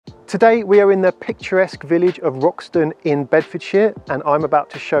Today we are in the picturesque village of Roxton in Bedfordshire, and I'm about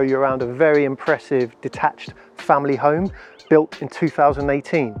to show you around a very impressive detached family home built in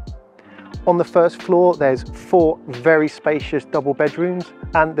 2018. On the first floor there's 4 very spacious double bedrooms,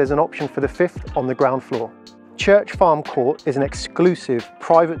 and there's an option for the 5th on the ground floor. Church Farm Court is an exclusive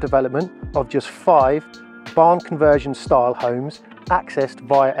private development of just 5 barn conversion style homes accessed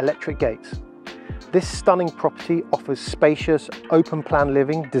via electric gates. This stunning property offers spacious, open plan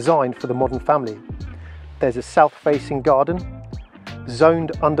living designed for the modern family. There's a south-facing garden,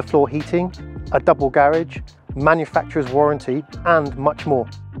 zoned underfloor heating, a double garage, manufacturer's warranty, and much more.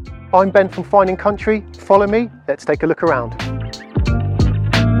 I'm Ben from Finding Country. Follow me, let's take a look around.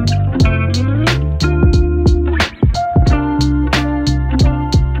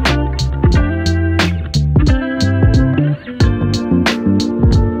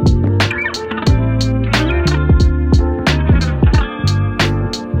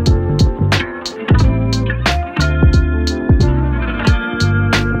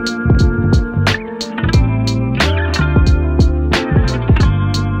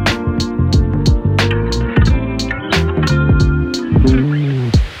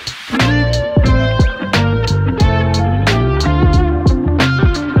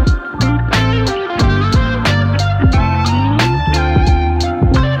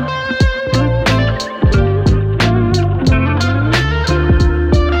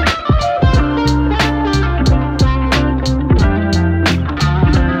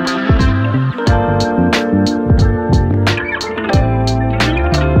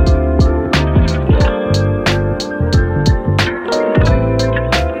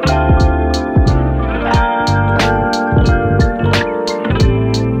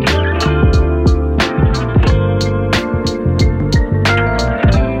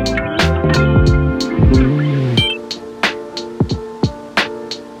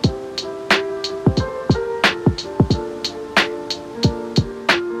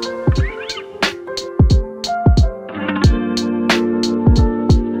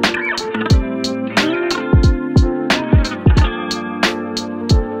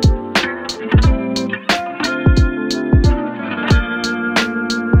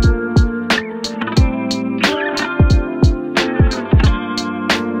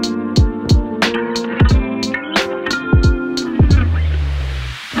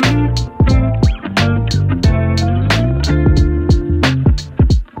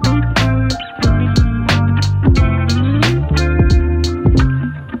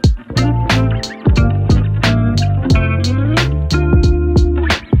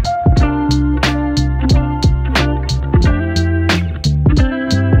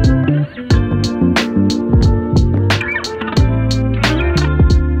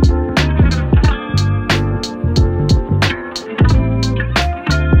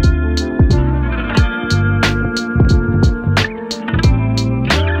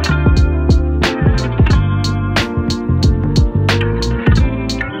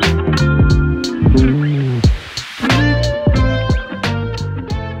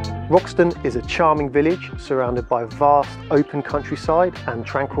 Roxton is a charming village surrounded by vast open countryside and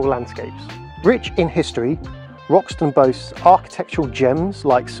tranquil landscapes. Rich in history, Roxton boasts architectural gems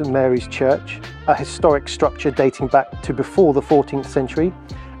like St Mary's Church, a historic structure dating back to before the 14th century,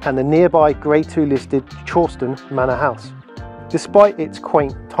 and the nearby Grade 2 listed Roxton Manor House. Despite its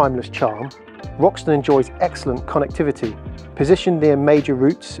quaint, timeless charm, Roxton enjoys excellent connectivity. Positioned near major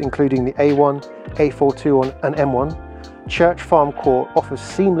routes including the A1, A42 and M1, Church Farm Court offers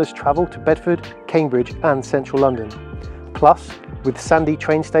seamless travel to Bedford, Cambridge and central London. Plus, with Sandy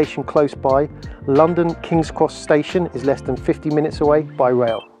train station close by, London King's Cross station is less than 50 minutes away by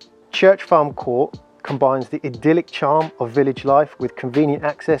rail. Church Farm Court combines the idyllic charm of village life with convenient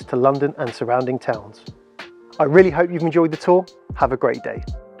access to London and surrounding towns. I really hope you've enjoyed the tour. Have a great day.